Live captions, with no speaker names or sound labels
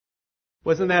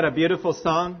Wasn't that a beautiful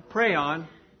song? Pray on.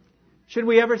 Should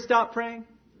we ever stop praying?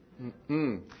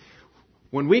 Mm-mm.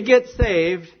 When we get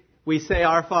saved, we say,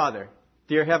 Our Father,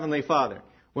 dear Heavenly Father.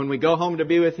 When we go home to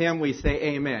be with Him, we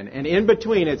say Amen. And in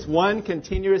between, it's one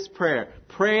continuous prayer.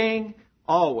 Praying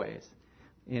always,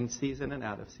 in season and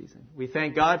out of season. We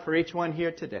thank God for each one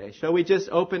here today. Shall we just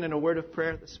open in a word of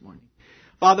prayer this morning?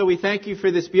 Father, we thank You for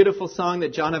this beautiful song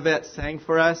that John Yvette sang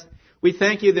for us. We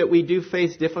thank You that we do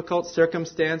face difficult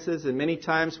circumstances, and many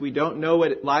times we don't know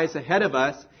what lies ahead of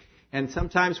us, and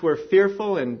sometimes we're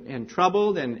fearful and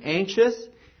troubled and anxious,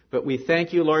 but we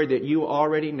thank You, Lord, that You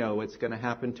already know what's going to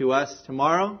happen to us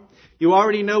tomorrow. You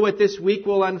already know what this week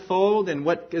will unfold and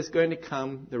what is going to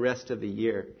come the rest of the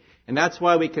year. And that's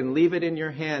why we can leave it in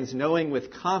Your hands, knowing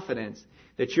with confidence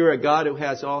that You're a God who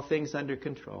has all things under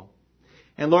control.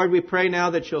 And Lord, we pray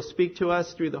now that You'll speak to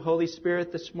us through the Holy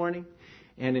Spirit this morning,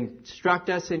 and instruct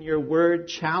us in Your word,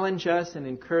 challenge us and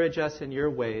encourage us in Your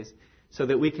ways, so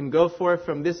that we can go forth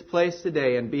from this place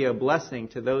today and be a blessing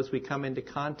to those we come into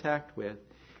contact with.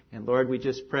 And Lord, we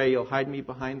just pray You'll hide me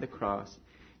behind the cross,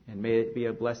 and may it be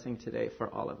a blessing today for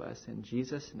all of us. In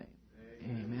Jesus' name,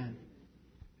 amen.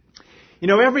 You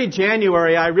know, every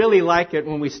January I really like it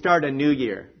when we start a new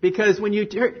year, because when you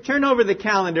turn over the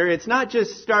calendar, it's not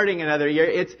just starting another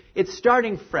year, it's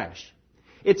starting fresh.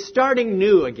 It's starting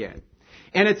new again.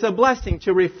 And it's a blessing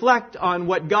to reflect on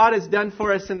what God has done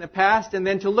for us in the past, and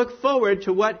then to look forward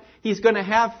to what He's going to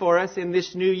have for us in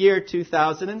this new year,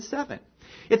 2007.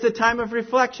 It's a time of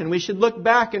reflection. We should look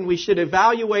back and we should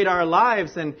evaluate our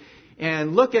lives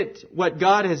and look at what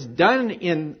God has done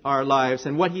in our lives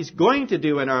and what He's going to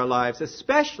do in our lives,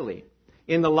 especially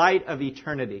in the light of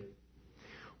eternity.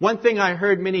 One thing I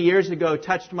heard many years ago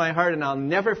touched my heart, and I'll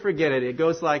never forget it. It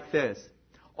goes like this: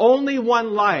 only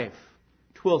one life,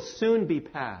 'twill soon be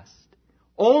past.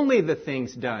 Only the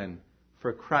things done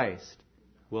for Christ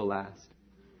will last.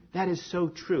 That is so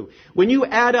true. When you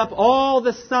add up all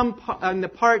the sum and the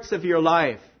parts of your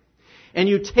life, and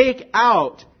you take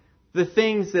out the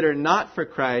things that are not for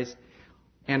Christ,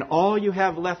 and all you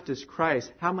have left is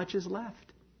Christ, how much is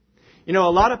left? You know,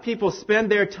 a lot of people spend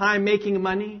their time making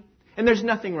money, and there's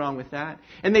nothing wrong with that.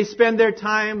 And they spend their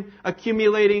time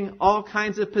accumulating all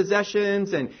kinds of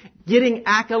possessions and getting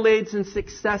accolades and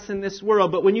success in this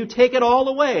world. But when you take it all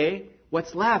away,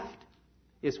 what's left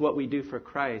is what we do for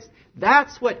Christ.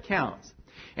 That's what counts.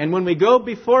 And when we go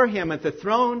before Him at the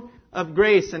throne of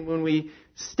grace, and when we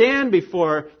stand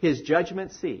before His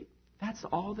judgment seat, that's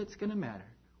all that's going to matter.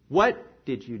 What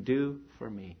did you do for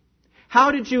me?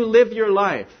 How did you live your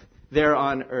life there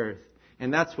on earth?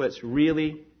 And that's what's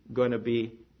really going to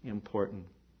be important.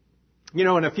 You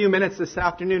know, in a few minutes this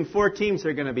afternoon, 4 teams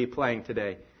are going to be playing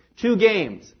today. 2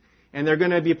 games. And they're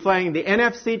going to be playing the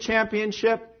NFC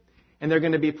Championship, and they're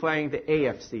going to be playing the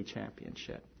AFC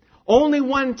Championship. Only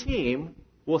one team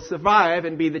will survive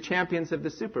and be the champions of the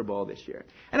Super Bowl this year.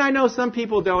 And I know some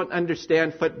people don't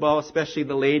understand football, especially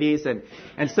the ladies, and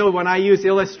so when I use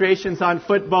illustrations on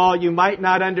football, you might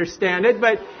not understand it,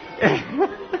 but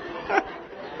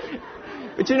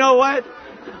but you know what?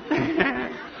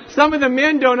 Some of the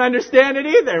men don't understand it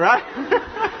either, right?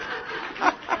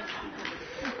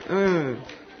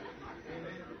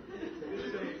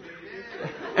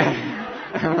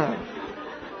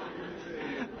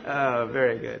 Oh,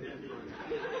 very good.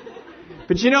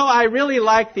 But you know, I really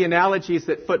like the analogies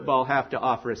that football have to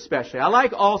offer especially. I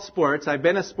like all sports. I've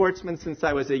been a sportsman since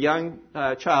I was a young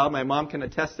child. My mom can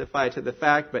testify to the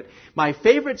fact. But my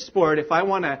favorite sport, if I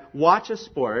want to watch a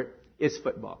sport, is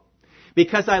football.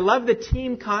 Because I love the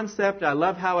team concept. I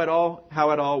love how it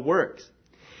all works.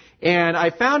 And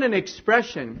I found an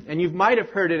expression, and you might have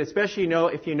heard it, especially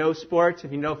if you know sports,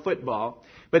 if you know football.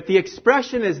 But the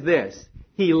expression is this: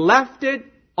 He left it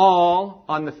all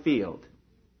on the field.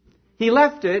 He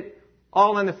left it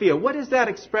all on the field. What does that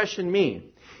expression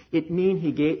mean? It means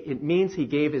he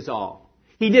gave his all.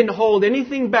 He didn't hold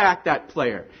anything back, that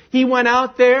player. He went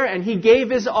out there and he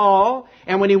gave his all.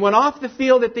 And when he went off the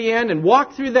field at the end and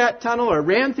walked through that tunnel or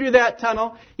ran through that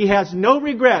tunnel, he has no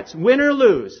regrets, win or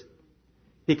lose,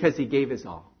 because he gave his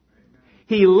all.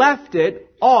 He left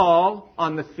it all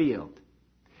on the field.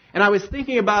 And I was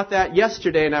thinking about that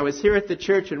yesterday, and I was here at the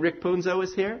church, and Rick Punzo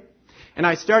was here. And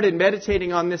I started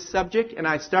meditating on this subject, and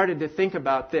I started to think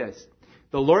about this.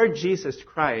 The Lord Jesus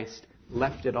Christ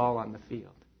left it all on the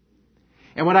field.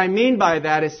 And what I mean by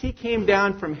that is He came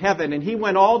down from heaven, and He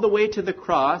went all the way to the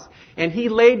cross, and He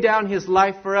laid down His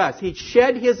life for us. He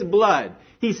shed His blood.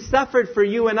 He suffered for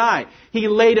you and I. He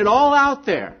laid it all out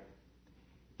there,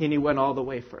 and He went all the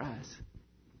way for us.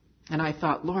 And I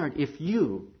thought, Lord, if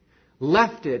You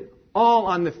left it all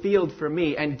on the field for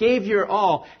me and gave your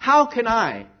all, how can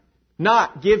I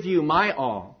not give you my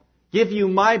all, give you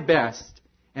my best,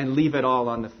 and leave it all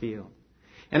on the field?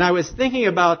 And I was thinking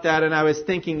about that, and I was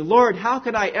thinking, Lord, how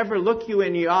could I ever look you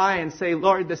in the eye and say,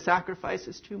 Lord, the sacrifice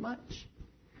is too much?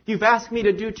 You've asked me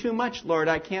to do too much, Lord,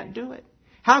 I can't do it.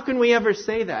 How can we ever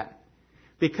say that?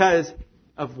 Because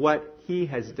of what He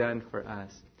has done for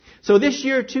us. So this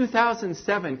year,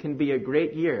 2007, can be a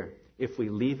great year if we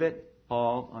leave it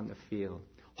all on the field.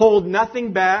 Hold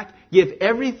nothing back. Give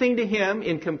everything to Him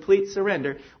in complete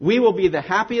surrender. We will be the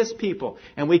happiest people.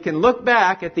 And we can look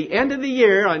back at the end of the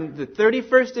year on the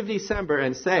 31st of December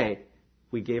and say,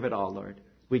 we gave it all, Lord.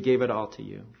 We gave it all to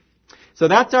you. So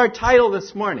that's our title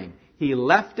this morning. He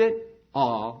left it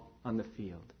all on the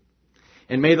field.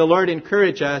 And may the Lord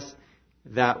encourage us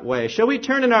that way. Shall we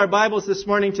turn in our Bibles this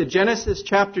morning to Genesis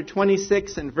chapter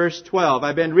 26 and verse 12?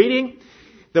 I've been reading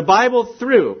the Bible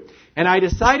through. And I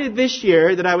decided this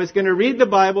year that I was going to read the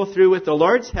Bible through with the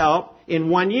Lord's help in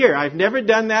 1 year. I've never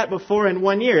done that before in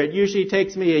 1 year. It usually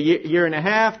takes me a year and a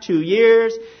half, 2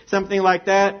 years, something like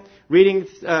that, reading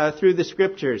through the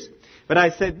Scriptures. But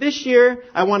I said this year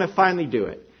I want to finally do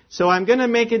it. So I'm going to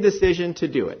make a decision to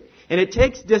do it. And it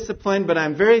takes discipline, but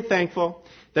I'm very thankful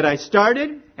that I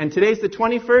started, and today's the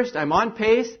 21st, I'm on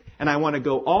pace, and I want to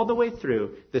go all the way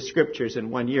through the Scriptures in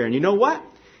 1 year. And you know what?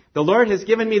 The Lord has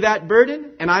given me that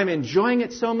burden, and I'm enjoying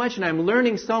it so much, and I'm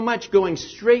learning so much going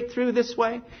straight through this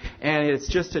way, and it's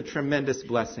just a tremendous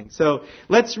blessing. So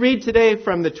let's read today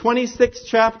from the 26th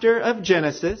chapter of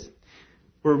Genesis.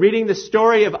 We're reading the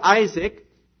story of Isaac.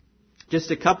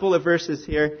 Just a couple of verses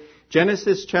here.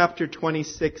 Genesis chapter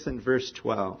 26 and verse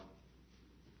 12.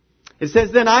 It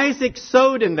says, Then Isaac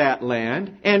sowed in that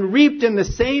land, and reaped in the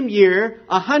same year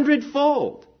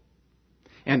 100-fold.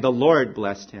 And the Lord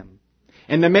blessed him.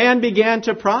 And the man began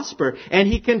to prosper, and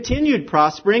he continued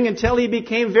prospering until he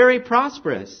became very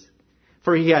prosperous.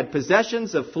 For he had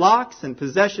possessions of flocks and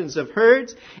possessions of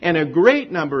herds, and a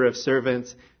great number of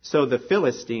servants, so the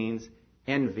Philistines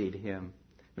envied him.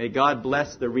 May God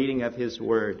bless the reading of His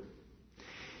Word.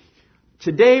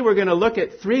 Today we're going to look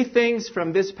at 3 things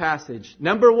from this passage.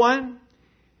 Number 1,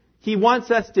 He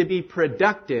wants us to be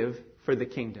productive for the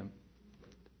kingdom.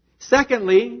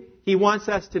 Secondly, He wants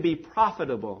us to be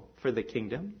profitable for the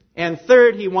kingdom. And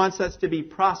third, He wants us to be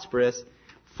prosperous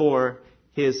for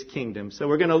His kingdom. So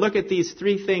we're going to look at these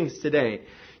 3 things today.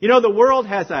 You know, the world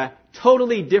has a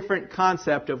totally different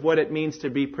concept of what it means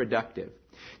to be productive.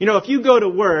 You know, if you go to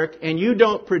work and you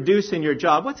don't produce in your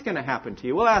job, what's going to happen to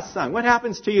you? We'll ask Son, what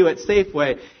happens to you at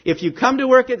Safeway? If you come to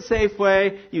work at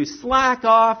Safeway, you slack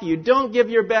off, you don't give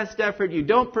your best effort, you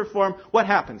don't perform, what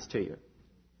happens to you?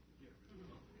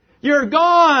 You're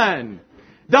gone!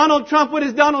 Donald Trump, what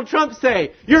does Donald Trump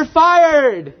say? You're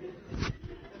fired!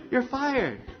 You're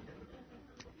fired.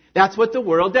 That's what the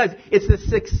world does. It's a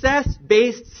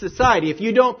success-based society. If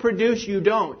you don't produce, you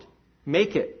don't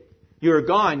make it. You're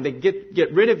gone. They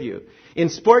get rid of you. In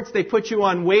sports, they put you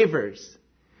on waivers.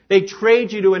 They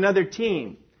trade you to another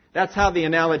team. That's how the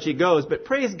analogy goes. But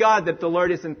praise God that the Lord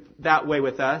isn't that way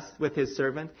with us, with His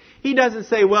servant. He doesn't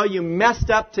say, well, you messed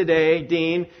up today,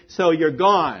 Dean, so you're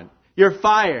gone. You're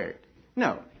fired.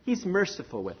 No, He's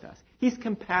merciful with us. He's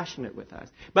compassionate with us.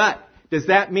 But does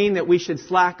that mean that we should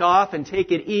slack off and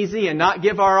take it easy and not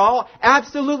give our all?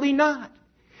 Absolutely not.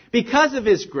 Because of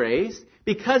His grace,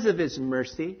 because of His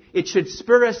mercy, it should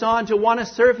spur us on to want to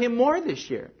serve Him more this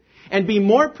year and be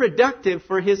more productive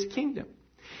for His kingdom.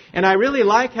 And I really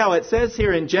like how it says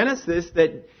here in Genesis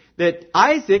that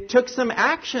Isaac took some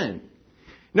action.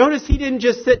 Notice he didn't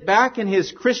just sit back in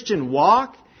his Christian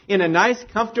walk in a nice,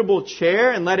 comfortable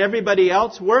chair and let everybody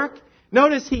else work.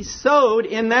 Notice he sowed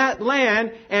in that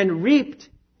land and reaped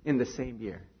in the same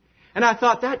year. And I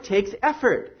thought that takes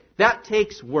effort. That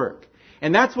takes work.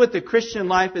 And that's what the Christian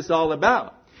life is all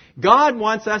about. God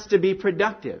wants us to be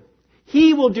productive.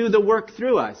 He will do the work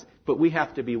through us, but we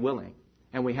have to be willing.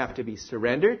 And we have to be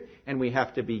surrendered, and we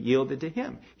have to be yielded to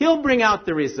Him. He'll bring out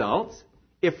the results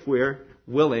if we're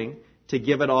willing to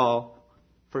give it all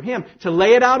for Him, to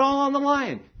lay it out all on the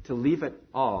line, to leave it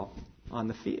all on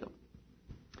the field.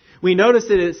 We notice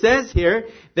that it says here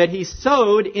that he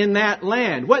sowed in that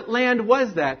land. What land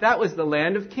was that? That was the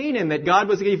land of Canaan that God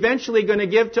was eventually going to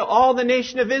give to all the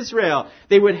nation of Israel.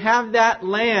 They would have that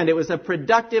land. It was a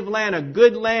productive land, a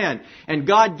good land. And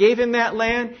God gave him that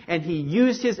land, and he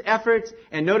used his efforts.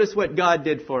 And notice what God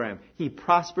did for him. He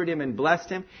prospered him and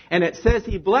blessed him. And it says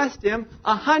he blessed him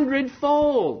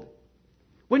 100-fold.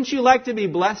 Wouldn't you like to be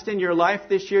blessed in your life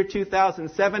this year,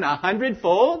 2007,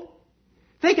 100-fold?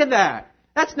 Think of that.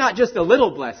 That's not just a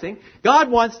little blessing.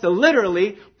 God wants to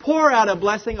literally pour out a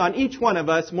blessing on each one of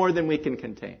us more than we can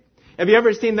contain. Have you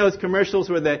ever seen those commercials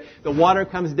where the water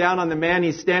comes down on the man,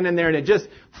 he's standing there and it just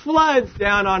floods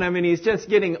down on him and he's just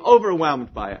getting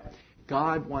overwhelmed by it?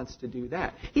 God wants to do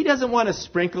that. He doesn't want to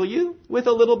sprinkle you with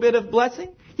a little bit of blessing.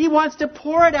 He wants to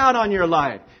pour it out on your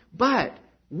life. But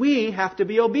we have to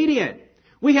be obedient.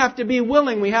 We have to be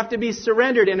willing. We have to be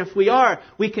surrendered. And if we are,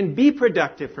 we can be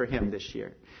productive for Him this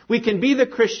year. We can be the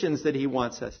Christians that He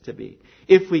wants us to be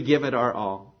if we give it our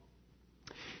all.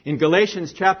 In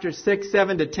Galatians chapter 6,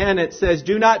 7 to 10, it says,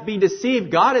 "Do not be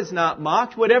deceived. God is not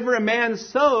mocked. Whatever a man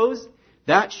sows,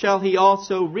 that shall he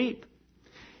also reap."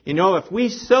 You know, if we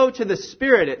sow to the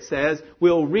Spirit, it says,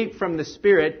 we'll reap from the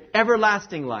Spirit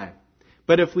everlasting life.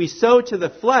 But if we sow to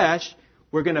the flesh,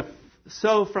 we're going to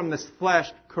sow from the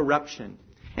flesh corruption.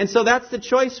 And so that's the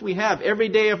choice we have every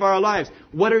day of our lives.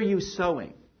 What are you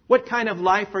sowing? What kind of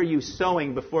life are you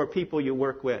sowing before people you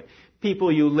work with,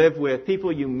 people you live with,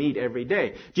 people you meet every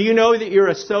day? Do you know that you're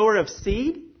a sower of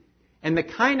seed? And the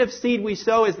kind of seed we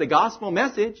sow is the gospel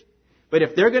message. But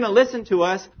if they're going to listen to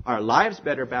us, our lives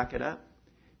better back it up.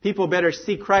 People better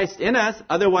see Christ in us.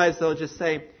 Otherwise, they'll just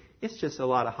say, it's just a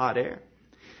lot of hot air.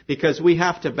 Because we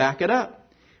have to back it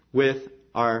up with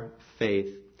our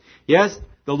faith. Yes,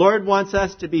 the Lord wants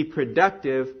us to be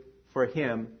productive for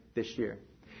Him this year.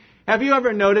 Have you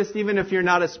ever noticed, even if you're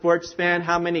not a sports fan,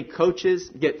 how many coaches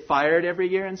get fired every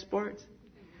year in sports?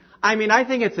 I mean, I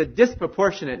think it's a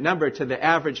disproportionate number to the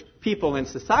average people in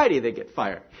society that get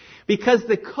fired. Because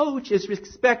the coach is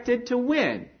expected to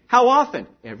win. How often?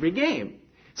 Every game.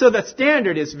 So the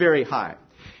standard is very high.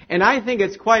 And I think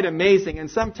it's quite amazing and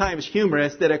sometimes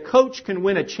humorous that a coach can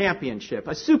win a championship,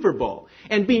 a Super Bowl,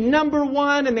 and be number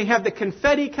one, and they have the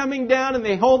confetti coming down, and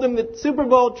they hold him the Super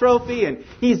Bowl trophy, and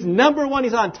he's number one,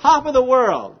 he's on top of the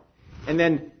world. And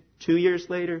then 2 years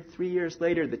later, 3 years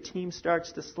later, the team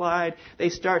starts to slide. They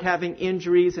start having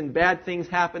injuries, and bad things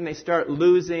happen. They start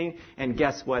losing, and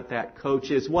guess what? That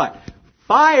coach is what?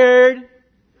 Fired!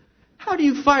 How do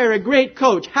you fire a great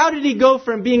coach? How did he go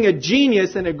from being a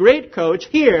genius and a great coach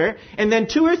here, and then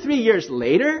 2 or 3 years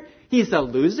later, he's a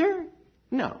loser?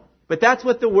 No. But that's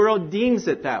what the world deems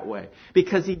it that way,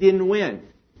 because he didn't win.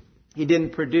 He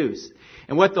didn't produce.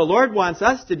 And what the Lord wants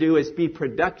us to do is be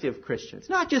productive Christians.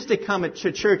 Not just to come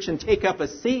to church and take up a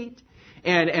seat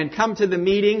and come to the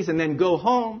meetings and then go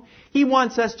home. He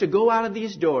wants us to go out of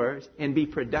these doors and be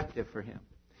productive for Him.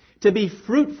 To be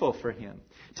fruitful for Him.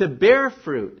 To bear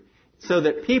fruit. So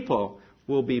that people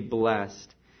will be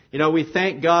blessed. You know, we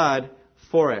thank God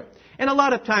for it. And a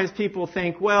lot of times people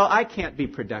think, well, I can't be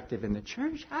productive in the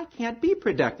church. I can't be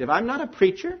productive. I'm not a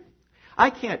preacher. I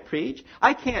can't preach.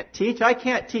 I can't teach. I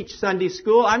can't teach Sunday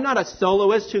school. I'm not a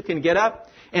soloist who can get up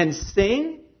and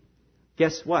sing.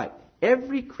 Guess what?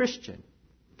 Every Christian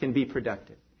can be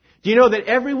productive. Do you know that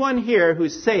everyone here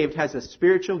who's saved has a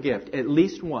spiritual gift, at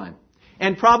least one,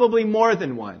 and probably more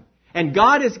than one? And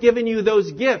God has given you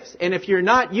those gifts. And if you're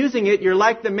not using it, you're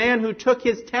like the man who took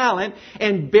his talent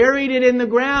and buried it in the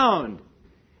ground.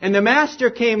 And the master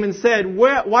came and said,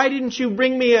 why didn't you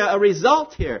bring me a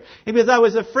result here? Because I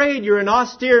was afraid you're an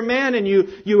austere man and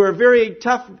you are a very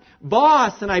tough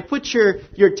boss. And I put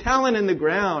your talent in the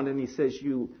ground. And he says,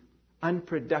 you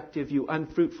unproductive, you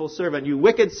unfruitful servant, you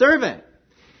wicked servant.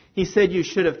 He said you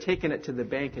should have taken it to the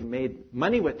bank and made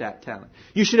money with that talent.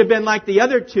 You should have been like the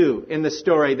other two in the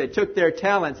story that took their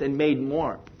talents and made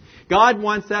more. God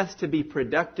wants us to be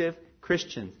productive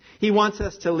Christians. He wants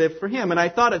us to live for Him. And I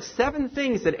thought of 7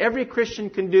 things that every Christian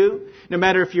can do, no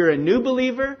matter if you're a new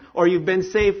believer or you've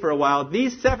been saved for a while.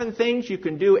 These 7 things you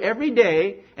can do every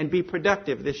day and be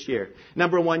productive this year.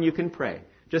 Number 1, you can pray.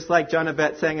 Just like John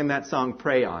Yvette sang in that song,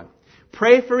 Pray On.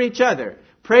 Pray for each other.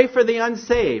 Pray for the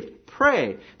unsaved.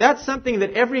 Pray. That's something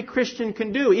that every Christian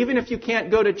can do. Even if you can't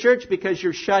go to church because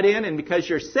you're shut in and because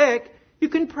you're sick, you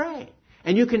can pray.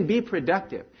 And you can be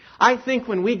productive. I think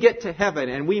when we get to heaven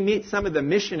and we meet some of the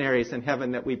missionaries in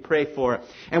heaven that we pray for,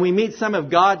 and we meet some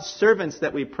of God's servants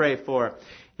that we pray for,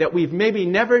 that we've maybe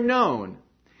never known,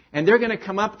 and they're going to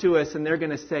come up to us and they're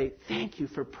going to say, thank you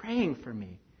for praying for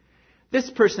me. This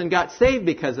person got saved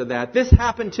because of that. This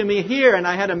happened to me here, and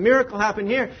I had a miracle happen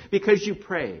here because you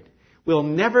prayed. We'll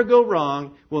never go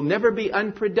wrong. We'll never be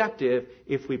unproductive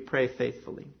if we pray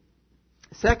faithfully.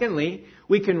 Secondly,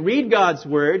 we can read God's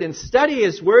Word and study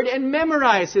His Word and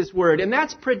memorize His Word. And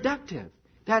that's productive.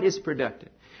 That is productive.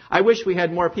 I wish we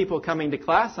had more people coming to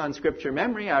class on Scripture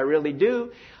memory. I really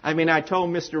do. I mean, I told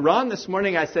Mr. Ron this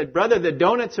morning, I said, brother, the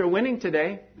donuts are winning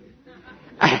today.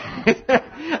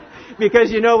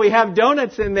 Because, we have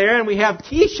donuts in there and we have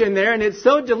quiche in there and it's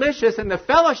so delicious and the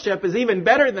fellowship is even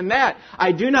better than that.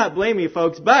 I do not blame you,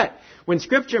 folks. But when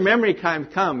Scripture memory time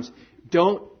comes,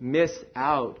 don't miss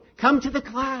out. Come to the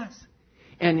class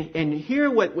and hear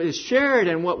what is shared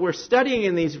and what we're studying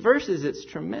in these verses. It's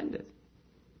tremendous.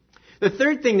 The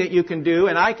third thing that you can do,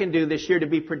 and I can do this year to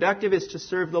be productive, is to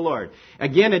serve the Lord.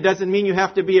 Again, it doesn't mean you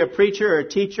have to be a preacher or a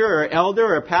teacher or elder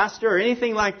or a pastor or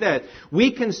anything like that.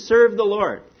 We can serve the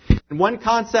Lord. And one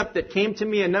concept that came to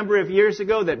me a number of years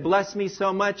ago that blessed me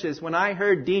so much is when I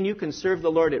heard, Dean, you can serve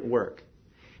the Lord at work.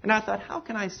 And I thought, how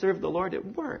can I serve the Lord at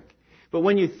work? But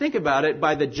when you think about it,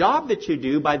 by the job that you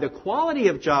do, by the quality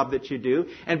of job that you do,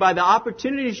 and by the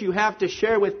opportunities you have to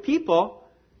share with people,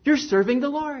 you're serving the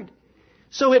Lord.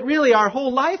 So our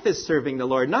whole life is serving the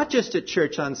Lord, not just at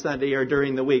church on Sunday or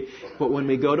during the week, but when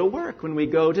we go to work, when we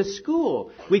go to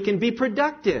school, we can be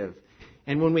productive.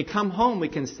 And when we come home, we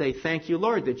can say, thank you,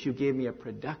 Lord, that you gave me a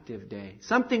productive day.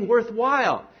 Something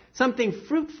worthwhile, something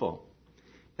fruitful.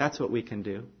 That's what we can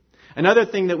do. Another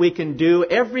thing that we can do,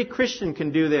 every Christian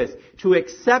can do this, to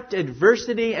accept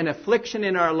adversity and affliction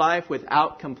in our life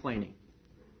without complaining.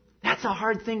 That's a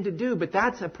hard thing to do, but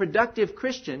that's a productive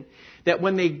Christian, that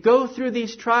when they go through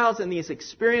these trials and these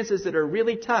experiences that are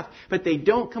really tough, but they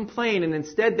don't complain and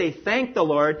instead they thank the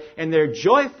Lord and they're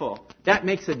joyful, that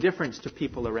makes a difference to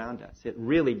people around us. It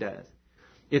really does.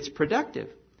 It's productive.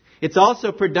 It's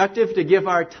also productive to give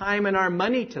our time and our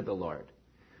money to the Lord.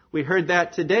 We heard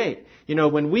that today.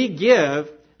 When we give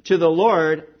to the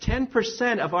Lord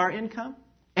 10% of our income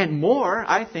and more,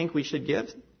 I think we should give.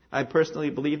 I personally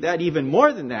believe that, even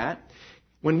more than that.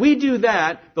 When we do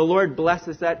that, the Lord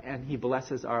blesses that and He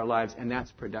blesses our lives, and that's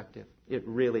productive. It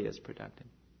really is productive.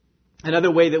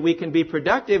 Another way that we can be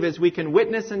productive is we can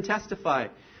witness and testify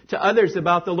to others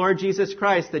about the Lord Jesus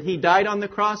Christ, that He died on the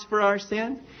cross for our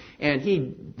sin, and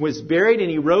He was buried and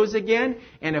He rose again.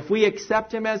 And if we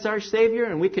accept Him as our Savior,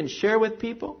 and we can share with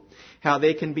people how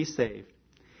they can be saved.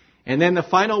 And then the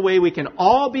final way we can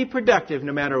all be productive,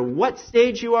 no matter what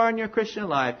stage you are in your Christian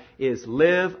life, is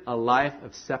live a life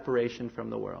of separation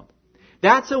from the world.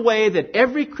 That's a way that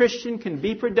every Christian can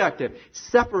be productive,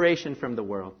 separation from the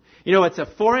world. It's a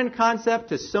foreign concept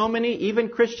to so many, even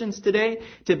Christians today,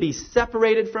 to be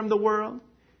separated from the world,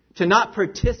 to not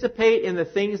participate in the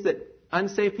things that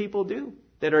unsaved people do,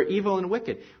 that are evil and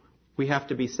wicked. We have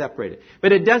to be separated.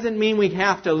 But it doesn't mean we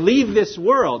have to leave this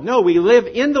world. No, we live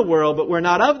in the world, but we're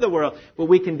not of the world. But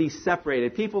we can be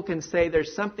separated. People can say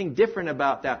there's something different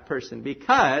about that person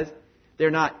because they're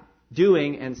not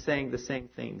doing and saying the same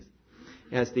things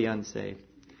as the unsaved.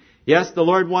 Yes, the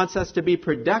Lord wants us to be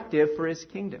productive for His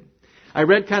kingdom. I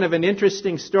read kind of an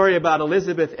interesting story about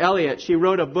Elizabeth Elliot. She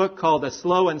wrote a book called A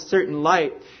Slow and Certain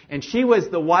Light. And she was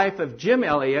the wife of Jim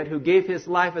Elliot, who gave his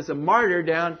life as a martyr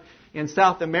down in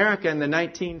South America in the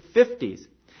 1950s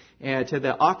to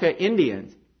the Auca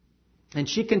Indians. And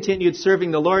she continued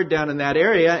serving the Lord down in that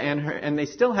area, and they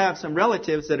still have some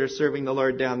relatives that are serving the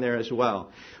Lord down there as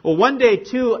well. Well, one day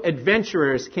 2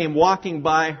 adventurers came walking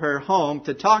by her home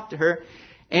to talk to her,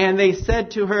 and they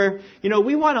said to her,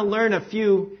 we want to learn a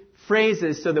few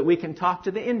phrases so that we can talk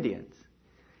to the Indians.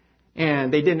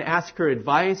 And they didn't ask her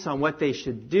advice on what they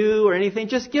should do or anything.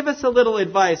 Just give us a little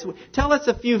advice. Tell us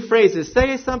a few phrases.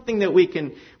 Say something that we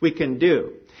can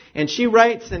do. And she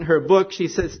writes in her book, she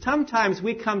says, sometimes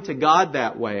we come to God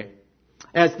that way,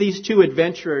 as these 2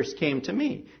 adventurers came to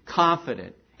me,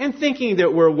 confident and thinking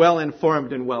that we're well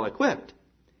informed and well equipped.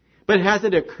 But has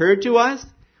it occurred to us,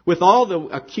 with all the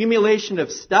accumulation of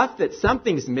stuff, that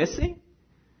something's missing?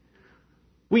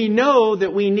 We know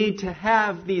that we need to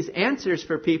have these answers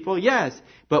for people, yes,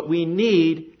 but we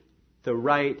need the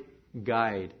right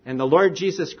guide. And the Lord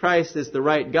Jesus Christ is the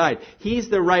right guide. He's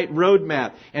the right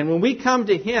roadmap. And when we come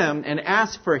to Him and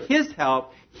ask for His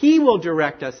help, He will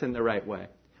direct us in the right way.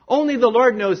 Only the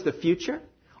Lord knows the future.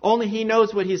 Only He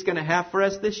knows what He's going to have for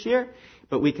us this year.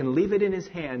 But we can leave it in His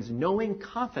hands, knowing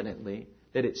confidently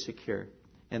that it's secure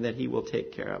and that He will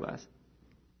take care of us.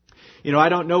 I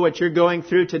don't know what you're going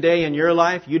through today in your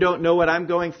life. You don't know what I'm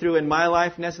going through in my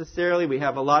life necessarily. We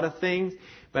have a lot of things.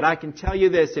 But I can tell you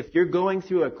this, if you're going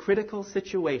through a critical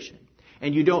situation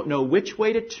and you don't know which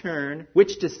way to turn,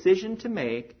 which decision to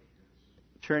make,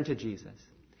 turn to Jesus.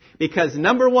 Because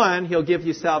number 1, He'll give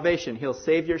you salvation. He'll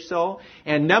save your soul.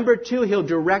 And number 2, He'll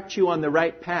direct you on the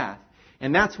right path.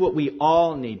 And that's what we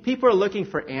all need. People are looking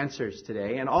for answers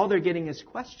today, and all they're getting is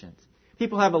questions.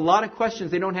 People have a lot of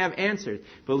questions. They don't have answers.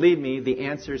 Believe me, the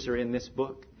answers are in this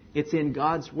book. It's in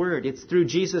God's Word. It's through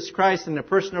Jesus Christ and a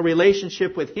personal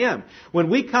relationship with Him. When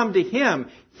we come to Him,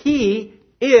 He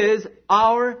is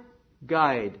our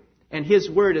guide. And His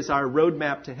Word is our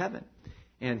roadmap to heaven.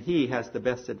 And He has the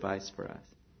best advice for us.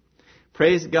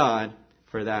 Praise God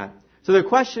for that. So the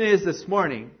question is this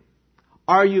morning,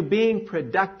 are you being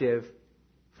productive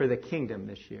for the kingdom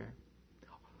this year?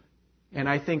 And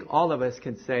I think all of us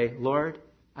can say, Lord,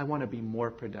 I want to be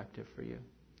more productive for you.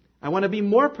 I want to be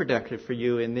more productive for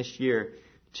you in this year,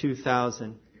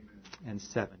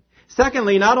 2007.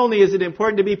 Secondly, not only is it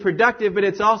important to be productive, but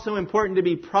it's also important to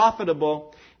be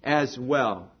profitable as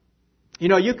well. You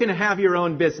know, you can have your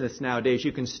own business nowadays.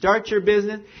 You can start your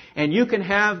business, and you can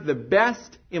have the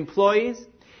best employees,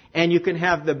 and you can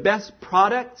have the best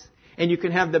products, and you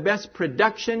can have the best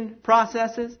production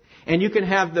processes, and you can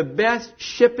have the best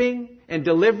shipping and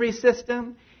delivery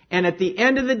system. And at the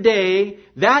end of the day,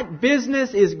 that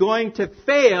business is going to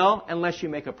fail unless you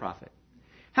make a profit.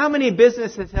 How many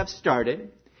businesses have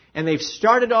started, and they've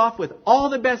started off with all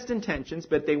the best intentions,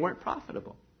 but they weren't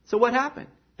profitable? So what happened?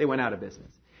 They went out of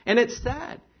business. And it's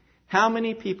sad. How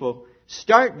many people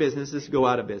start businesses, go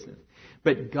out of business?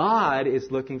 But God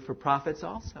is looking for profits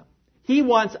also. He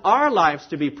wants our lives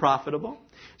to be profitable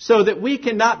so that we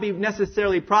cannot be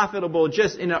necessarily profitable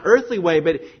just in an earthly way,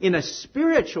 but in a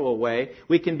spiritual way,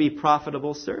 we can be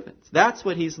profitable servants. That's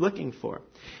what He's looking for.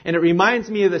 And it reminds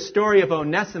me of the story of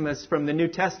Onesimus from the New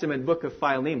Testament book of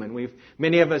Philemon.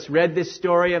 Many of us read this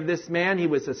story of this man. He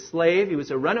was a slave. He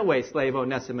was a runaway slave,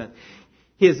 Onesimus.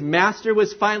 His master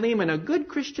was Philemon, a good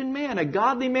Christian man, a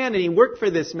godly man, and he worked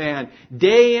for this man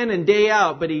day in and day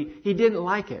out, but he didn't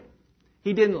like it.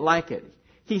 He didn't like it.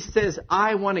 He says,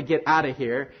 I want to get out of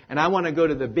here, and I want to go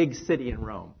to the big city in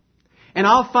Rome. And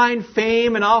I'll find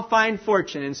fame and I'll find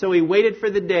fortune. And so he waited for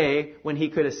the day when he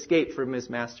could escape from his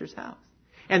master's house.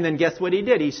 And then guess what he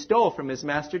did? He stole from his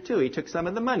master too. He took some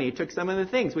of the money. He took some of the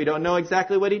things. We don't know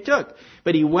exactly what he took.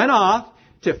 But he went off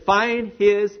to find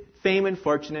his fame and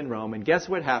fortune in Rome. And guess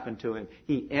what happened to him?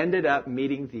 He ended up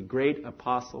meeting the great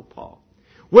Apostle Paul.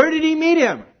 Where did he meet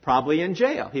him? Probably in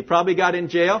jail. He probably got in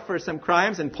jail for some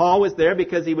crimes, and Paul was there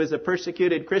because he was a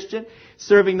persecuted Christian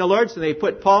serving the Lord, so they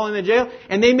put Paul in the jail,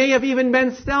 and they may have even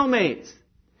been cellmates.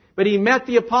 But he met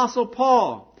the Apostle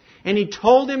Paul, and he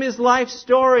told him his life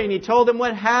story, and he told him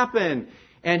what happened,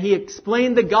 and he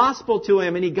explained the gospel to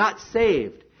him, and he got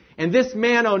saved. And this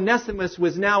man, Onesimus,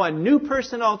 was now a new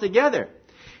person altogether.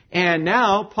 And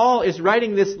now Paul is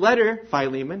writing this letter,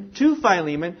 Philemon,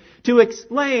 to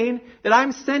explain that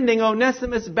I'm sending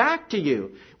Onesimus back to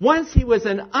you. Once he was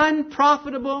an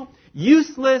unprofitable,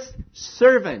 useless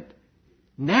servant.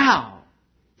 Now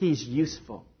he's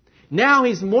useful. Now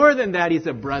he's more than that, he's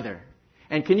a brother.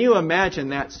 And can you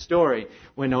imagine that story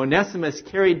when Onesimus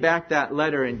carried back that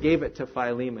letter and gave it to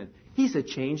Philemon? He's a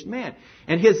changed man.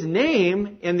 And his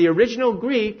name in the original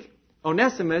Greek,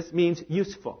 Onesimus, means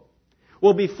useful.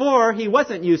 Well, before he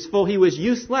wasn't useful, he was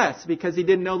useless because he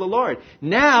didn't know the Lord.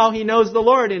 Now he knows the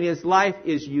Lord and his life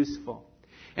is useful.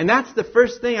 And that's the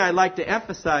first thing I'd like to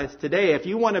emphasize today. If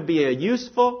you want to be a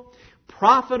useful,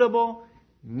 profitable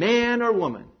man or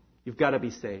woman, you've got to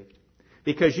be saved.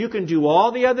 Because you can do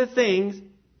all the other things.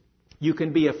 You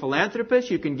can be a philanthropist,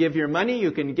 you can give your money,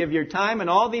 you can give your time and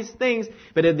all these things.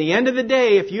 But at the end of the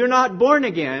day, if you're not born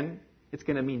again, it's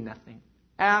going to mean nothing.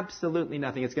 Absolutely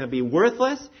nothing. It's going to be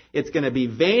worthless. It's going to be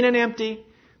vain and empty.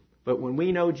 But when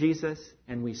we know Jesus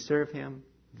and we serve Him,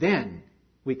 then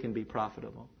we can be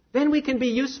profitable. Then we can be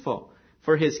useful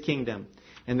for His kingdom.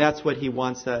 And that's what He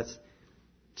wants us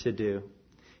to do.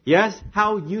 Yes,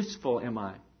 how useful am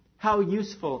I? How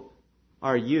useful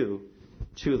are you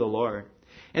to the Lord?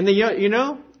 And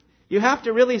you have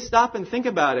to really stop and think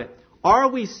about it. Are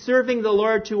we serving the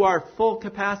Lord to our full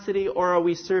capacity, or are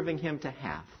we serving Him to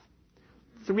half?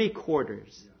 3/4.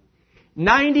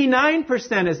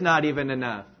 99% is not even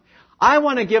enough. I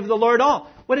want to give the Lord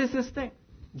all. What is this thing?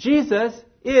 Jesus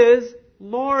is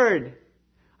Lord.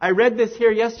 I read this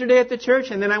here yesterday at the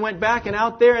church, and then I went back, and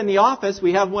out there in the office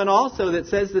we have one also that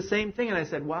says the same thing. And I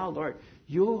said, wow, Lord,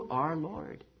 you are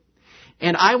Lord.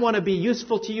 And I want to be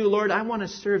useful to you, Lord. I want to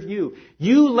serve you.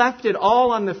 You left it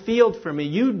all on the field for me.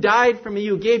 You died for me.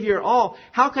 You gave your all.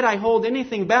 How could I hold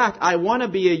anything back? I want to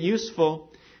be a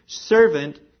useful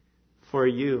servant for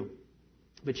you.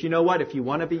 But you know what? If you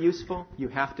want to be useful, you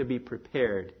have to be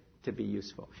prepared to be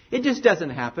useful. It just doesn't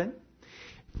happen.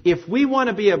 If we want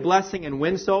to be a blessing and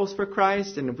win souls for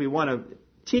Christ, and if we want to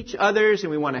teach others and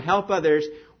we want to help others,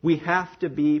 we have to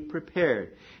be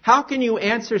prepared. How can you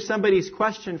answer somebody's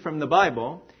question from the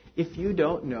Bible if you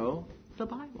don't know the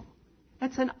Bible?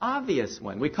 That's an obvious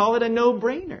one. We call it a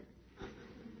no-brainer.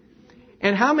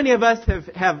 And how many of us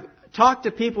have talked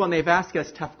to people and they've asked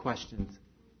us tough questions?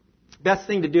 Best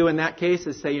thing to do in that case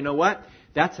is say, you know what?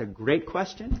 That's a great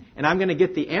question, and I'm going to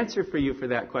get the answer for you for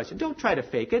that question. Don't try to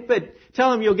fake it, but tell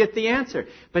them you'll get the answer.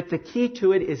 But the key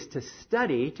to it is to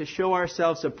study, to show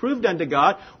ourselves approved unto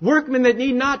God, workmen that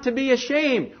need not to be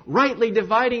ashamed, rightly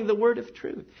dividing the word of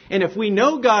truth. And if we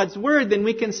know God's word, then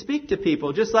we can speak to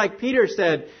people, just like Peter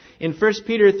said in 1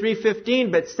 Peter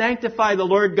 3:15, but sanctify the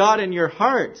Lord God in your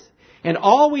hearts, and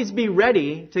always be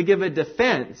ready to give a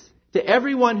defense to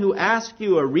everyone who asks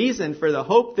you a reason for the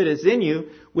hope that is in you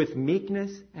with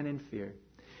meekness and in fear.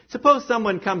 Suppose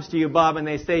someone comes to you, Bob, and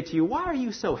they say to you, why are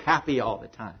you so happy all the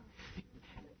time?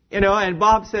 And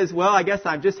Bob says, well, I guess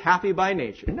I'm just happy by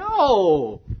nature.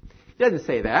 No, he doesn't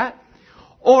say that.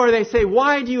 Or they say,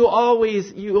 why do you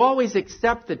always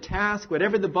accept the task,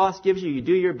 whatever the boss gives you, you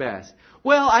do your best.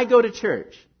 Well, I go to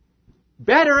church.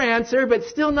 Better answer, but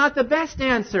still not the best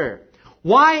answer.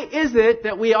 Why is it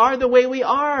that we are the way we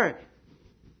are?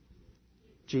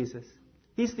 Jesus.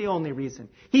 He's the only reason.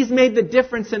 He's made the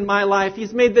difference in my life.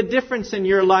 He's made the difference in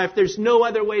your life. There's no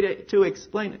other way to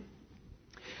explain it.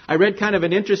 I read kind of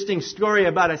an interesting story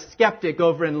about a skeptic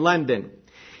over in London.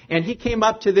 And he came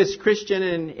up to this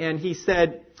Christian and he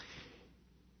said,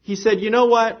 you know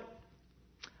what?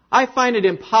 I find it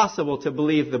impossible to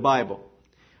believe the Bible.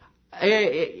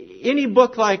 Any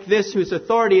book like this whose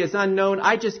authority is unknown,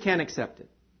 I just can't accept it.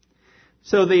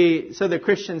 So the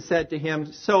Christian said to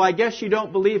him, so I guess you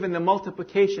don't believe in the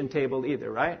multiplication table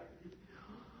either, right?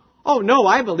 Oh, no,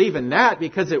 I believe in that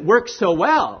because it works so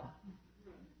well.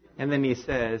 And then he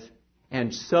says,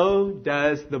 and so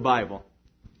does the Bible.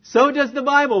 So does the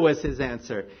Bible, was his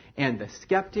answer. And the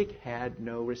skeptic had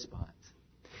no response.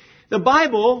 The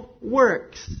Bible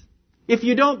works. If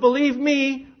you don't believe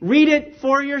me, read it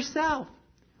for yourself.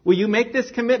 Will you make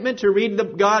this commitment to read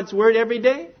God's Word every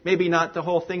day? Maybe not the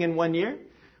whole thing in 1 year,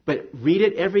 but read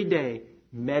it every day.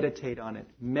 Meditate on it.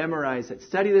 Memorize it.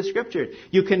 Study the Scriptures.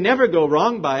 You can never go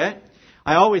wrong by it.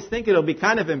 I always think it'll be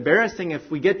kind of embarrassing if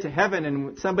we get to heaven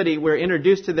and we're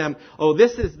introduced to them. Oh,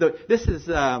 this is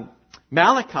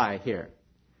Malachi here.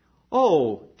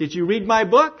 Oh, did you read my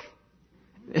book?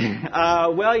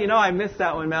 Well, I missed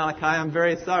that one, Malachi. I'm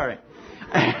very sorry.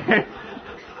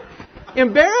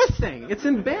 Embarrassing. It's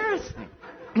embarrassing.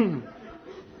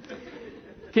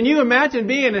 Can you imagine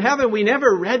being in heaven? We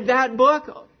never read that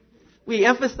book. We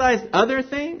emphasized other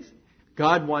things.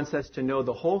 God wants us to know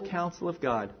the whole counsel of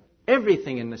God,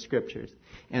 everything in the Scriptures,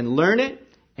 and learn it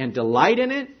and delight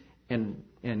in it and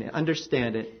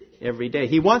understand it every day.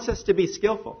 He wants us to be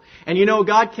skillful. And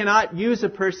God cannot use a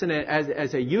person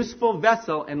as a useful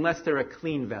vessel unless they're a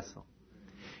clean vessel.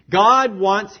 God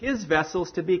wants His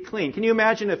vessels to be clean. Can you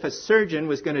imagine if a surgeon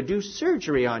was going to do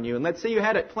surgery on you? And let's say you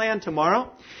had it planned tomorrow,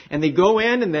 and they go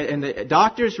in, and the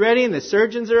doctor's ready, and the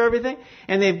surgeons are everything,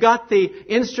 and they've got the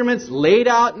instruments laid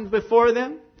out before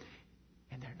them,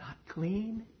 and they're not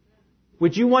clean?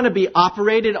 Would you want to be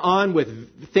operated on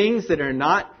with things that are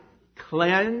not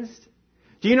cleansed?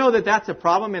 Do you know that that's a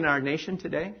problem in our nation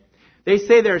today? They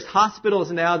say there's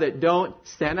hospitals now that don't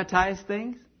sanitize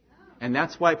things. And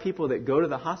that's why people that go to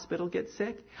the hospital get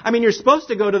sick. I mean, you're supposed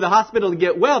to go to the hospital to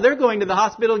get well. They're going to the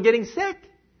hospital getting sick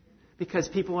because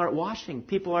people aren't washing.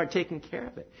 People aren't taking care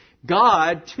of it.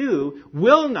 God, too,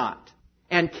 will not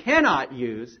and cannot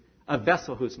use a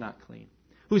vessel who's not clean,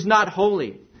 who's not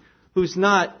holy, who's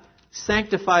not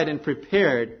sanctified and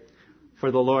prepared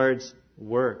for the Lord's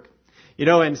work. In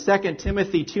 2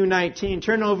 Timothy 2:19,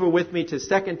 turn over with me to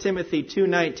 2 Timothy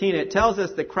 2:19. It tells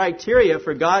us the criteria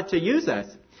for God to use us.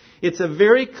 It's a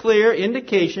very clear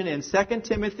indication in 2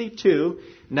 Timothy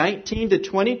 2:19 to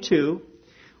 22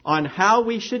 on how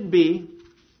we should be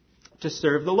to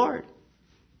serve the Lord.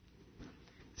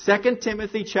 2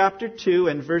 Timothy chapter 2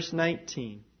 and verse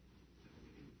 19.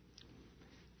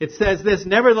 It says this,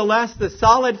 nevertheless, the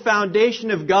solid foundation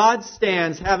of God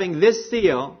stands, having this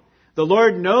seal, the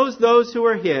Lord knows those who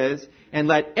are His, and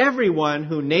let everyone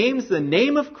who names the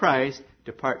name of Christ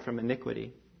depart from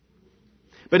iniquity.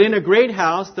 But in a great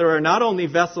house there are not only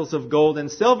vessels of gold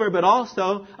and silver, but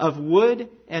also of wood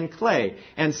and clay,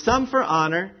 and some for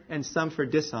honor and some for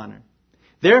dishonor.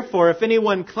 Therefore, if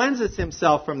anyone cleanses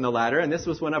himself from the latter, and this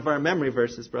was one of our memory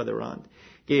verses Brother Ron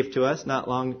gave to us not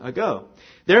long ago.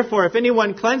 Therefore, if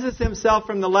anyone cleanses himself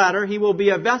from the latter, he will be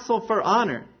a vessel for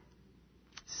honor,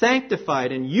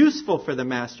 sanctified and useful for the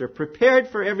master, prepared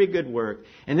for every good work.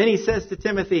 And then he says to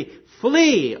Timothy,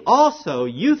 flee also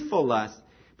youthful lust,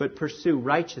 but pursue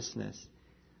righteousness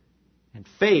and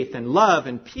faith and love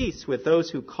and peace with those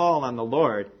who call on the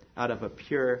Lord out of a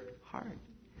pure heart.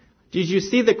 Did you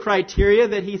see the criteria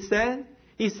that he said?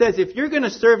 He says if you're going to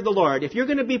serve the Lord, if you're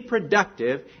going to be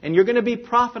productive and you're going to be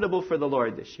profitable for the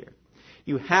Lord this year,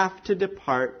 you have to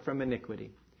depart from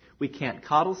iniquity. We can't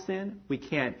coddle sin. We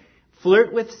can't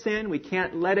flirt with sin. We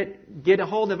can't let it get a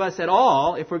hold of us at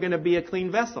all if we're going to be a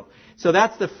clean vessel. So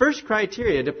that's the first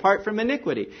criteria, depart from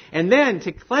iniquity. And then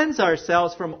to cleanse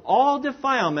ourselves from all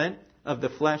defilement of the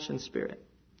flesh and spirit.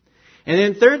 And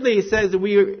then thirdly, he says that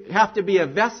we have to be a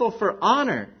vessel for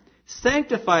honor,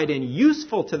 sanctified and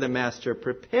useful to the master,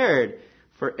 prepared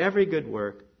for every good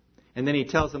work. And then he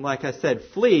tells them, like I said,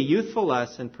 flee youthful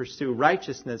lusts and pursue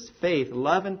righteousness, faith,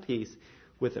 love, and peace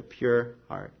with a pure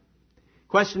heart.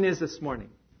 Question is this morning,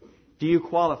 do you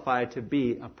qualify to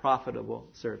be a profitable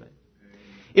servant?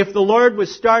 If the Lord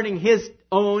was starting His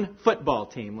own football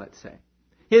team, let's say,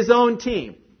 His own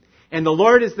team, and the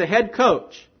Lord is the head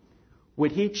coach,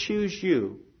 would He choose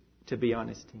you to be on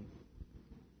His team?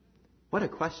 What a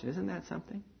question. Isn't that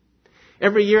something?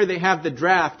 Every year they have the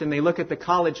draft and they look at the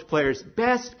college players,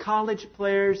 best college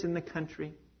players in the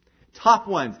country, top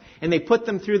ones, and they put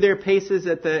them through their paces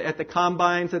at the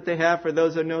combines that they have for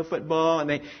those who know football,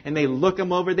 and they look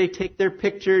them over, they take their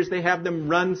pictures, they have them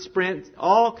run sprints,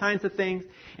 all kinds of things,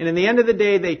 and in the end of the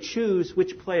day they choose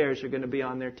which players are going to be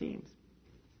on their teams.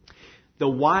 The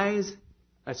wise,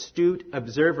 astute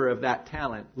observer of that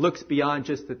talent looks beyond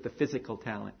just at the physical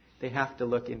talent. They have to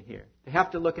look in here. They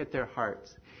have to look at their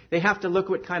hearts. They have to look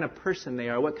what kind of person they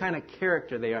are, what kind of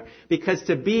character they are. Because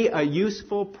to be a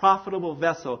useful, profitable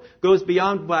vessel goes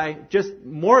beyond by just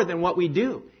more than what we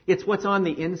do. It's what's on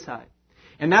the inside.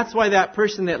 And that's why that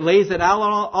person that lays it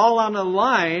all on the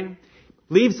line,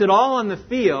 leaves it all on the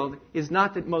field, is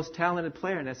not the most talented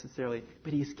player necessarily,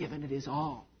 but he's given it his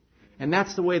all. And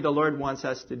that's the way the Lord wants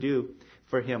us to do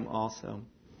for Him also.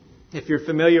 If you're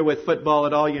familiar with football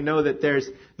at all, you know that there's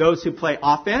those who play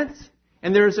offense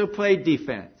and there's who play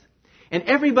defense. And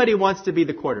everybody wants to be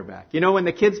the quarterback. You know, when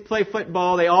the kids play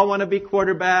football, they all want to be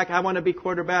quarterback. I want to be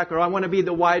quarterback, or I want to be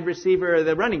the wide receiver or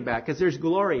the running back, because there's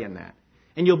glory in that.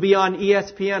 And you'll be on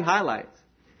ESPN highlights.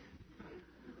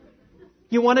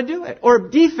 You want to do it. Or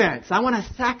defense. I want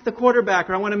to sack the quarterback,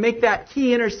 or I want to make that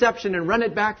key interception and run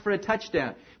it back for a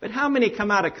touchdown. But how many come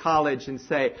out of college and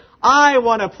say, I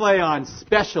want to play on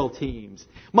special teams.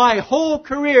 My whole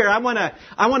career, I want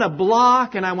to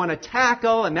block and I want to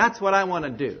tackle, and that's what I want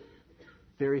to do.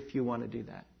 Very few want to do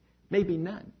that. Maybe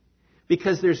none.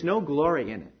 Because there's no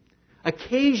glory in it.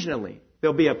 Occasionally,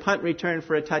 there'll be a punt return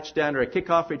for a touchdown or a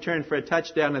kickoff return for a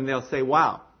touchdown, and they'll say,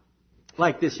 wow.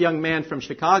 Like this young man from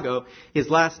Chicago, his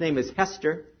last name is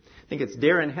Hester. I think it's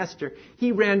Darren Hester.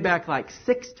 He ran back like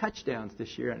 6 touchdowns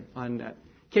this year on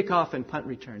kickoff and punt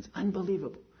returns.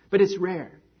 Unbelievable. But it's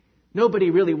rare. Nobody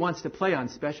really wants to play on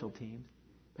special teams.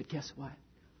 But guess what?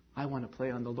 I want to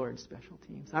play on the Lord's special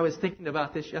teams. I was thinking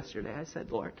about this yesterday. I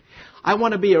said, Lord, I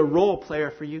want to be a role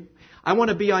player for you. I want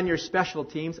to be on your special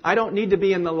teams. I don't need to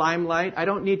be in the limelight. I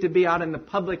don't need to be out in the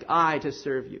public eye to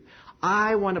serve you.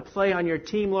 I want to play on your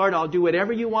team, Lord. I'll do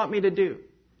whatever you want me to do.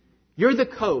 You're the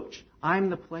coach. I'm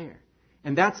the player.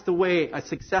 And that's the way a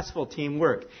successful team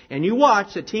works. And you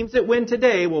watch, the teams that win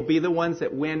today will be the ones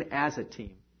that win as a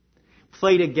team.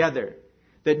 Play together.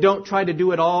 That don't try to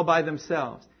do it all by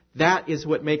themselves. That is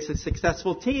what makes a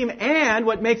successful team and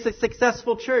what makes a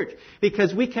successful church.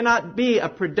 Because we cannot be a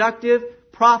productive,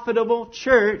 profitable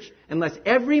church unless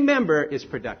every member is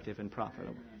productive and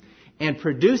profitable. And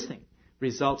producing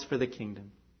results for the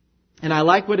kingdom. And I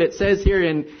like what it says here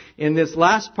in this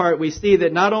last part. We see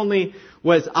that not only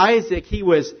was Isaac, he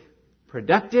was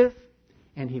productive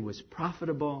and he was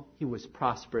profitable, he was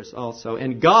prosperous also.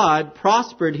 And God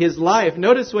prospered his life.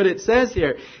 Notice what it says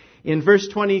here. In verse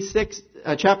 26,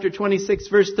 chapter 26,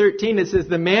 verse 13, it says,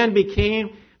 the man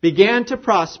began to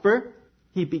prosper.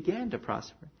 He began to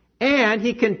prosper. And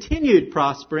he continued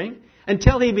prospering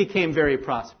until he became very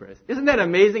prosperous. Isn't that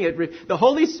amazing? The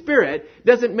Holy Spirit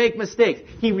doesn't make mistakes.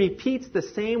 He repeats the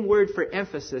same word for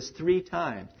emphasis 3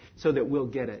 times so that we'll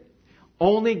get it.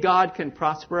 Only God can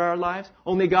prosper our lives.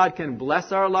 Only God can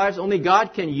bless our lives. Only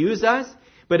God can use us.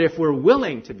 But if we're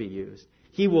willing to be used,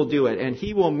 He will do it. And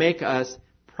He will make us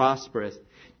prosperous.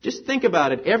 Just think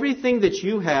about it. Everything that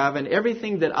you have and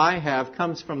everything that I have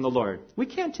comes from the Lord. We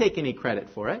can't take any credit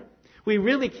for it. We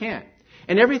really can't.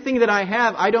 And everything that I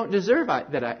have, I don't deserve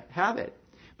that I have it.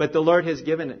 But the Lord has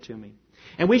given it to me.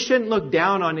 And we shouldn't look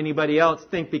down on anybody else,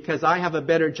 think because I have a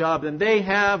better job than they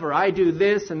have, or I do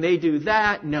this and they do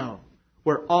that. No.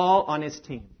 We're all on His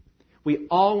team. We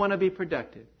all want to be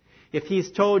productive. If He's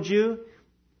told you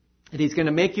that He's going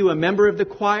to make you a member of the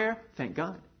choir, thank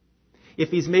God. If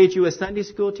He's made you a Sunday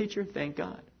school teacher, thank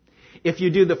God. If you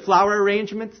do the flower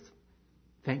arrangements,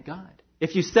 thank God.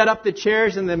 If you set up the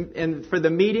chairs and for the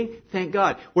meeting, thank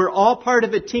God. We're all part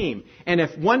of a team. And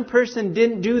if one person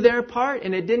didn't do their part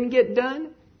and it didn't get done,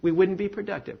 we wouldn't be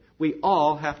productive. We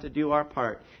all have to do our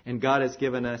part, and God has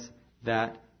given us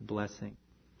that blessing.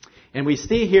 And we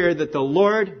see here that the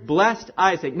Lord blessed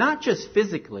Isaac, not just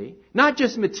physically, not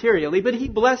just materially, but He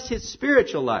blessed his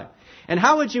spiritual life. And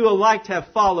how would you have liked to have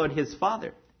followed his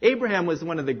father? Abraham was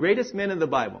one of the greatest men in the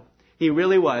Bible. He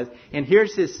really was. And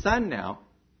here's his son now.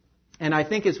 And I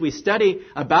think as we study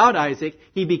about Isaac,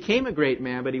 he became a great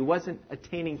man, but he wasn't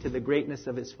attaining to the greatness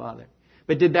of his father.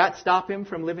 But did that stop him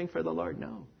from living for the Lord?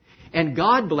 No. And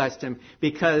God blessed him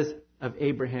because of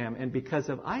Abraham and because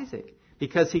of Isaac,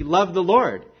 because he loved the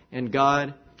Lord, and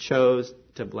God chose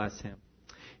to bless him.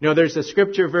 You know, there's a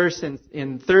scripture verse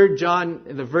in 3 John,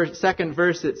 the second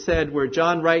verse, it said, where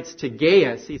John writes to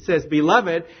Gaius, he says,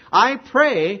 "Beloved, I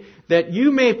pray that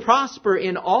you may prosper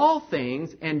in all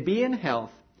things and be in health,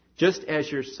 just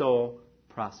as your soul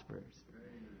prospers."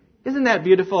 Isn't that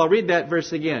beautiful? I'll read that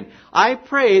verse again. "I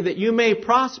pray that you may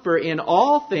prosper in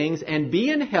all things and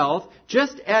be in health,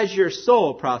 just as your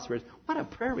soul prospers." What a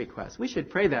prayer request. We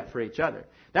should pray that for each other.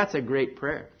 That's a great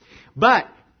prayer. But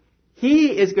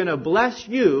He is going to bless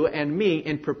you and me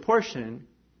in proportion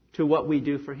to what we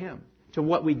do for Him, to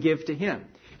what we give to Him.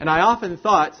 And I often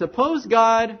thought, suppose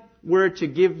God were to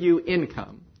give you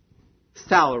income,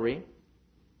 salary,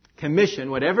 commission,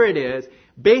 whatever it is,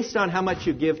 based on how much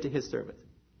you give to His service.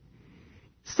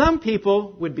 Some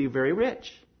people would be very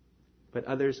rich, but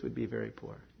others would be very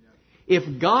poor.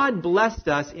 If God blessed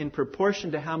us in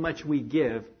proportion to how much we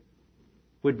give,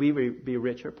 would we be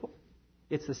rich or poor?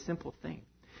 It's a simple thing.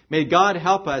 May God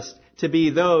help us to be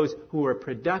those who are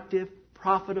productive,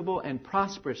 profitable, and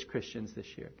prosperous Christians this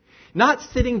year. Not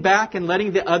sitting back and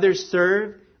letting the others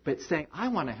serve, but saying, "I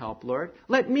want to help, Lord.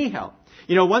 Let me help."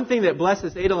 You know, one thing that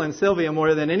blesses Adel and Sylvia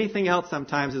more than anything else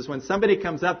sometimes is when somebody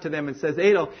comes up to them and says,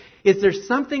 "Adel, is there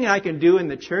something I can do in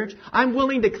the church? I'm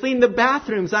willing to clean the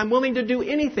bathrooms. I'm willing to do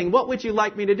anything. What would you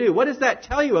like me to do?" What does that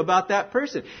tell you about that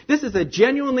person? This is a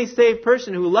genuinely saved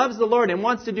person who loves the Lord and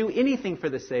wants to do anything for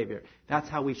the Savior. That's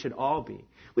how we should all be.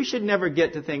 We should never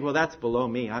get to think, well, that's below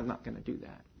me. I'm not going to do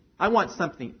that. I want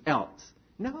something else.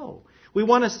 No. We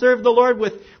want to serve the Lord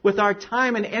with our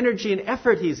time and energy and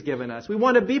effort He's given us. We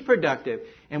want to be productive,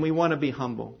 and we want to be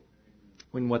humble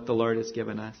in what the Lord has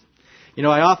given us. You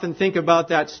know, I often think about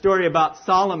that story about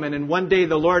Solomon, and one day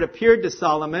the Lord appeared to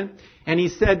Solomon, and He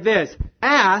said this,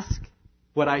 "Ask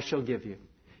what I shall give you."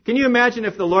 Can you imagine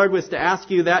if the Lord was to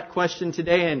ask you that question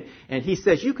today, and He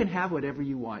says, "You can have whatever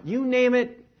you want. You name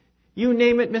it,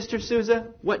 Mr. Souza,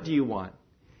 what do you want?"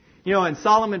 You know, and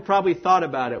Solomon probably thought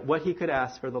about it, what he could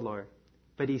ask for the Lord.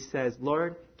 But he says,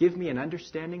 "Lord, give me an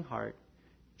understanding heart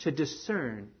to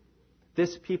discern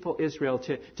this people Israel,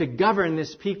 to govern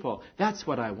this people. That's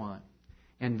what I want."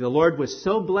 And the Lord was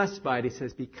so blessed by it. He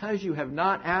says, "Because you have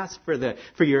not asked for the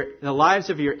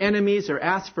lives of your enemies, or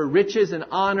asked for riches and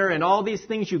honor and all these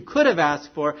things you could have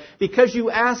asked for, because you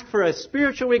asked for a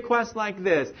spiritual request like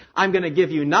this, I'm going to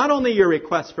give you not only your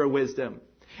request for wisdom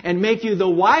and make you the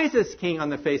wisest king on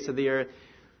the face of the earth,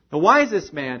 the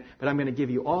wisest man, but I'm going to give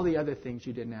you all the other things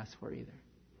you didn't ask for either."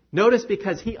 Notice,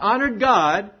 because he honored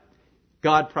God,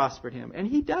 God prospered him. And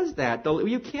He does that.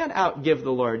 You can't outgive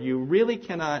the Lord. You really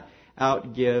cannot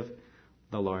outgive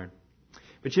the Lord.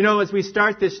 But you know, as we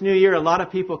start this new year, a lot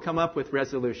of people come up with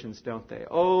resolutions, don't they?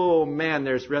 Oh man,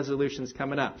 there's resolutions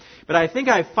coming up. But I think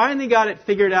I finally got it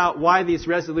figured out why these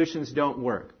resolutions don't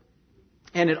work.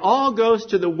 And it all goes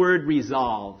to the word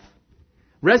resolve.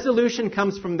 Resolution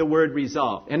comes from the word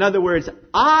resolve. In other words,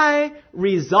 I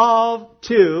resolve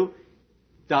to ...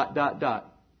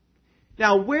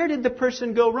 Now, where did the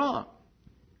person go wrong?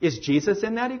 Is Jesus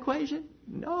in that equation?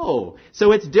 No.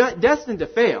 So it's destined to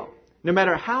fail. No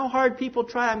matter how hard people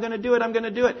try, I'm going to do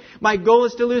it. My goal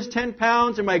is to lose 10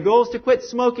 pounds, or my goal is to quit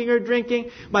smoking or drinking.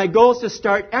 My goal is to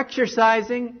start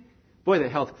exercising. Boy, the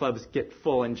health clubs get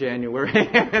full in January.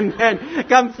 And then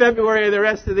come February, the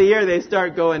rest of the year, they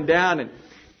start going down. And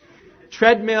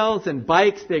treadmills and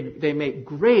bikes, they make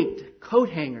great coat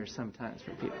hangers sometimes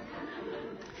for people.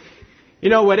 You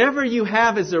know, whatever you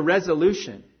have as a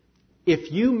resolution,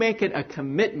 if you make it a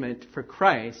commitment for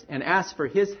Christ and ask for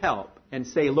His help and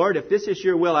say, "Lord, if this is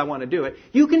your will, I want to do it,"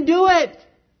 you can do it.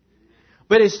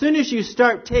 But as soon as you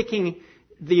start taking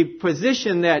the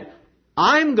position that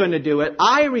I'm going to do it,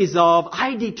 I resolve,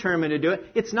 I determine to do it,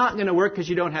 it's not going to work because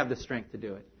you don't have the strength to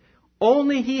do it.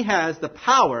 Only He has the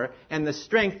power and the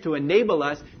strength to enable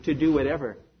us to do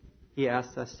whatever He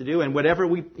asks us to do and whatever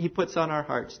He puts on our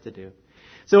hearts to do.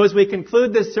 So as we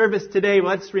conclude this service today,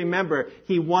 let's remember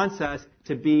He wants us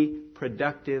to be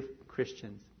productive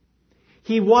Christians.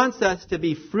 He wants us to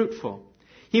be fruitful.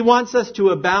 He wants us to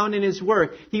abound in His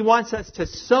work. He wants us to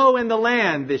sow in the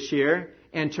land this year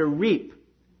and to reap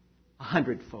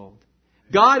 100-fold.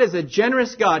 God is a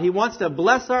generous God. He wants to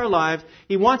bless our lives.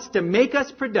 He wants to make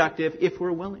us productive if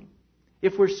we're willing,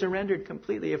 if we're surrendered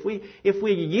completely. If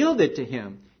we yield it to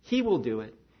Him, He will do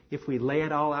it. If we lay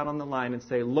it all out on the line and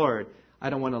say, Lord, I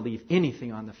don't want to leave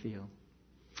anything on the field.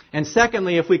 And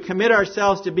secondly, if we commit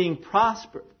ourselves to being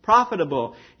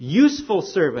profitable, useful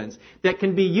servants that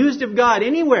can be used of God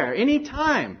anywhere,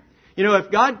 anytime. You know,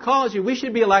 if God calls you, we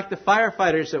should be like the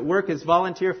firefighters that work as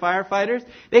volunteer firefighters.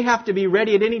 They have to be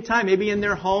ready at any time, maybe in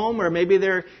their home or maybe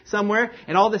they're somewhere,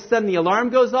 and all of a sudden the alarm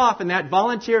goes off and that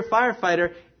volunteer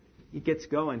firefighter, he gets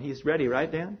going. He's ready, right,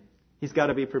 Dan? He's got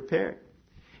to be prepared.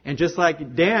 And just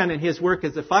like Dan and his work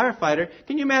as a firefighter,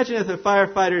 can you imagine if the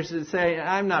firefighters would say,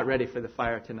 I'm not ready for the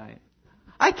fire tonight.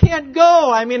 I can't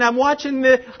go. I mean, I'm watching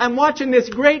this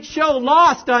great show,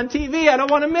 Lost, on TV. I don't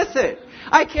want to miss it.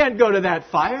 I can't go to that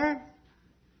fire.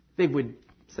 They would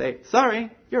say,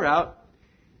 sorry, you're out.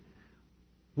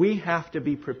 We have to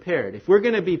be prepared. If we're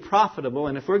going to be profitable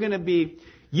and if we're going to be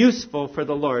useful for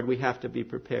the Lord, we have to be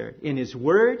prepared. In His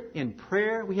Word, in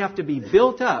prayer, we have to be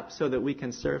built up so that we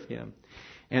can serve Him.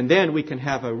 And then we can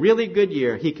have a really good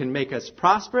year. He can make us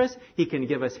prosperous. He can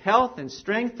give us health and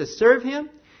strength to serve Him.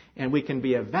 And we can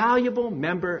be a valuable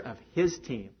member of His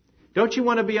team. Don't you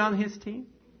want to be on His team?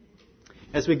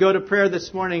 As we go to prayer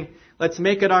this morning, let's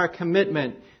make it our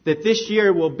commitment that this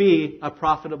year will be a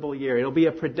profitable year. It'll be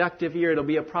a productive year. It'll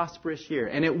be a prosperous year.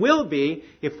 And it will be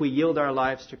if we yield our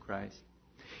lives to Christ.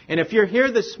 And if you're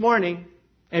here this morning,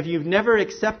 if you've never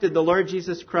accepted the Lord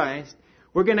Jesus Christ,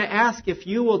 we're going to ask if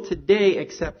you will today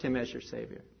accept Him as your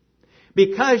Savior.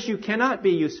 Because you cannot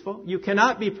be useful, you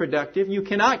cannot be productive, you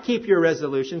cannot keep your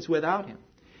resolutions without Him.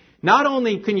 Not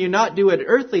only can you not do it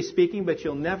earthly speaking, but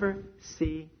you'll never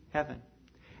see heaven.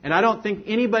 And I don't think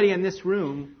anybody in this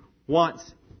room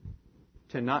wants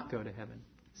to not go to heaven.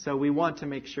 So we want to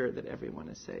make sure that everyone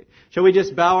is saved. Shall we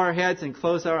just bow our heads and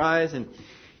close our eyes? And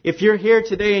if you're here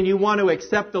today and you want to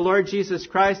accept the Lord Jesus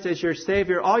Christ as your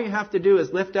Savior, all you have to do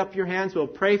is lift up your hands. We'll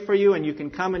pray for you and you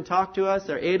can come and talk to us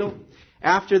or Adel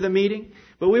after the meeting.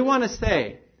 But we want to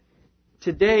say,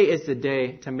 today is the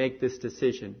day to make this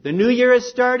decision. The new year has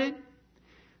started.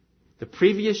 The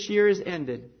previous year has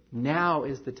ended. Now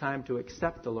is the time to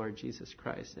accept the Lord Jesus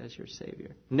Christ as your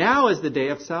Savior. Now is the day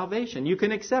of salvation. You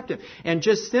can accept Him. And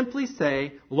just simply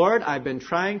say, Lord, I've been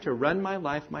trying to run my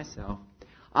life myself.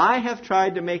 I have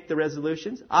tried to make the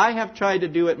resolutions. I have tried to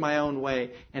do it my own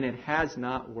way, and it has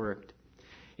not worked.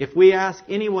 If we ask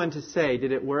anyone to say,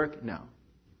 did it work? No.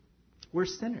 We're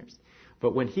sinners.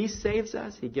 But when He saves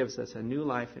us, He gives us a new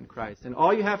life in Christ. And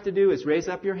all you have to do is raise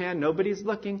up your hand. Nobody's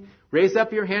looking. Raise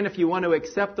up your hand if you want to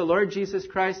accept the Lord Jesus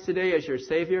Christ today as your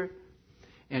Savior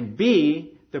and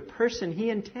be the person He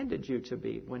intended you to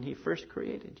be when He first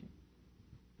created you.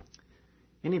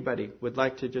 Anybody would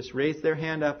like to just raise their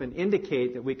hand up and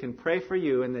indicate that we can pray for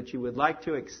you and that you would like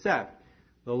to accept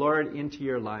the Lord into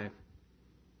your life.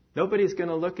 Nobody's going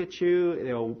to look at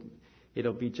you.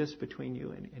 It'll be just between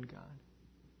you and God.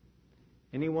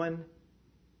 Anyone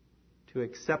to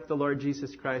accept the Lord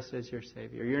Jesus Christ as your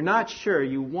Savior? You're not sure.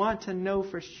 You want to know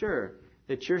for sure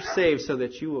that you're saved so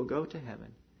that you will go to heaven.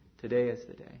 Today is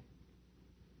the day.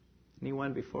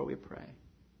 Anyone before we pray?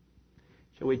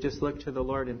 Shall we just look to the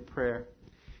Lord in prayer?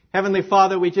 Heavenly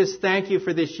Father, we just thank You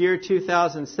for this year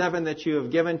 2007 that You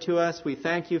have given to us. We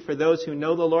thank You for those who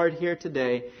know the Lord here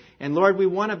today. And Lord, we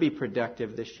want to be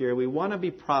productive this year. We want to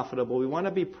be profitable. We want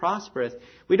to be prosperous.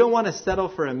 We don't want to settle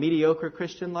for a mediocre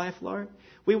Christian life, Lord.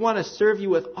 We want to serve You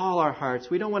with all our hearts.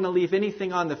 We don't want to leave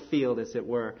anything on the field, as it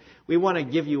were. We want to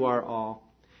give You our all.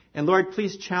 And Lord,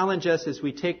 please challenge us as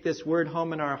we take this word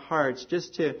home in our hearts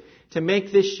just to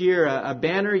make this year a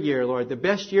banner year, Lord, the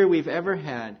best year we've ever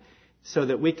had, so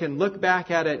that we can look back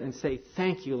at it and say,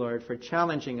 thank You, Lord, for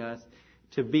challenging us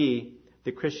to be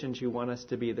the Christians You want us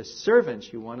to be, the servants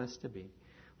You want us to be.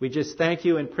 We just thank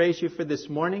You and praise You for this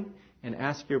morning and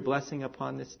ask Your blessing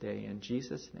upon this day. In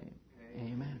Jesus' name,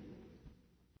 amen.